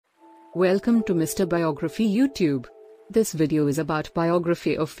Welcome to Mr. Biography YouTube. This video is about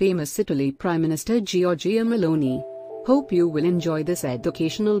biography of famous Italy Prime Minister Giorgia Meloni. Hope you will enjoy this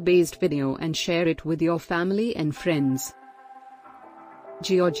educational based video and share it with your family and friends.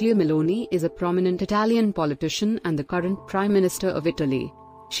 Giorgia Meloni is a prominent Italian politician and the current Prime Minister of Italy.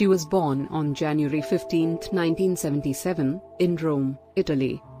 She was born on January 15, 1977, in Rome,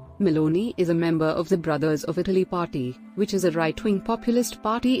 Italy. Meloni is a member of the Brothers of Italy party, which is a right-wing populist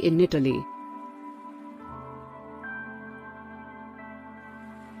party in Italy.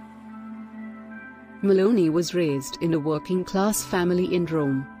 Meloni was raised in a working-class family in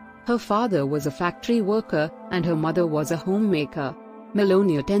Rome. Her father was a factory worker, and her mother was a homemaker.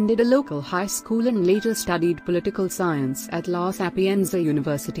 Meloni attended a local high school and later studied political science at La Sapienza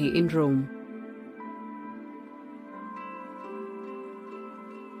University in Rome.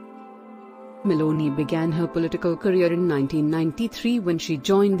 Meloni began her political career in 1993 when she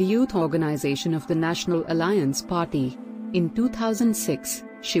joined the youth organization of the National Alliance Party. In 2006,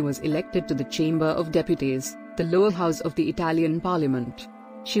 she was elected to the Chamber of Deputies, the lower house of the Italian parliament.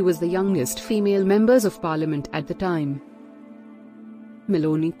 She was the youngest female members of parliament at the time.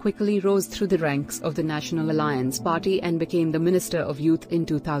 Meloni quickly rose through the ranks of the National Alliance Party and became the Minister of Youth in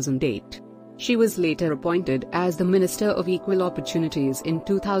 2008. She was later appointed as the Minister of Equal Opportunities in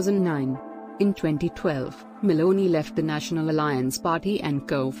 2009. In 2012, Meloni left the National Alliance Party and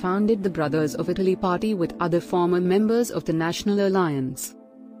co-founded the Brothers of Italy party with other former members of the National Alliance.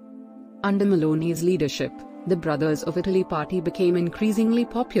 Under Meloni's leadership, the Brothers of Italy party became increasingly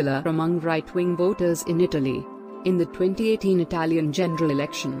popular among right-wing voters in Italy. In the 2018 Italian general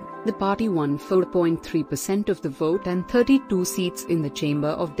election, the party won 4.3% of the vote and 32 seats in the Chamber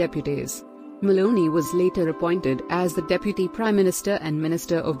of Deputies. Meloni was later appointed as the Deputy Prime Minister and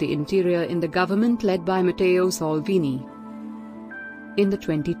Minister of the Interior in the government led by Matteo Salvini. In the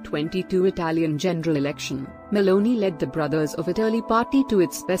 2022 Italian general election, Meloni led the Brothers of Italy party to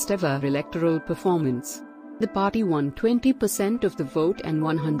its best-ever electoral performance. The party won 20% of the vote and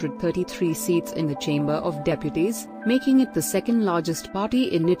 133 seats in the Chamber of Deputies, making it the second-largest party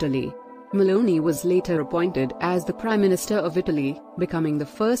in Italy. Meloni was later appointed as the Prime Minister of Italy, becoming the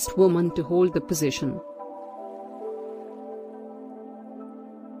first woman to hold the position.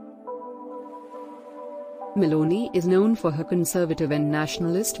 Meloni is known for her conservative and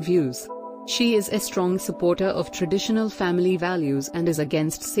nationalist views. She is a strong supporter of traditional family values and is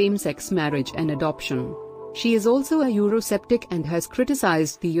against same-sex marriage and adoption. She is also a Eurosceptic and has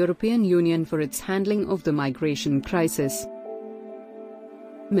criticized the European Union for its handling of the migration crisis.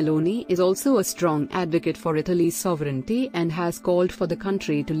 Meloni is also a strong advocate for Italy's sovereignty and has called for the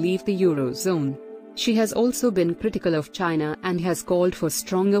country to leave the Eurozone. She has also been critical of China and has called for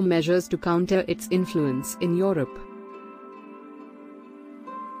stronger measures to counter its influence in Europe.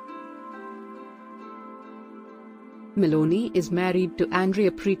 Meloni is married to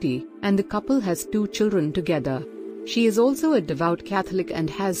Andrea Preti, and the couple has 2 children together. She is also a devout Catholic and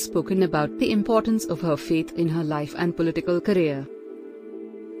has spoken about the importance of her faith in her life and political career.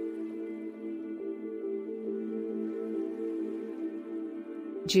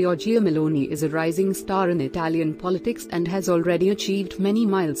 Giorgia Meloni is a rising star in Italian politics and has already achieved many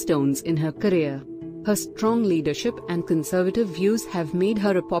milestones in her career. Her strong leadership and conservative views have made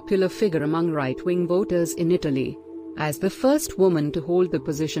her a popular figure among right-wing voters in Italy. As the first woman to hold the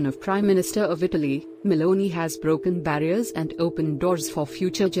position of Prime Minister of Italy, Meloni has broken barriers and opened doors for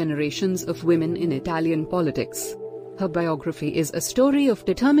future generations of women in Italian politics. Her biography is a story of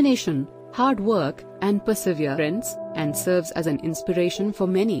determination, hard work, and perseverance, and serves as an inspiration for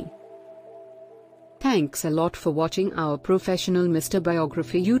many. Thanks a lot for watching our professional Mr.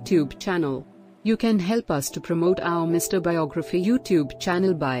 Biography YouTube channel. You can help us to promote our Mr. Biography YouTube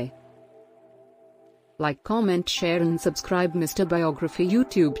channel by like, comment, share and subscribe Mr. Biography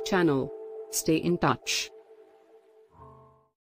YouTube channel. Stay in touch.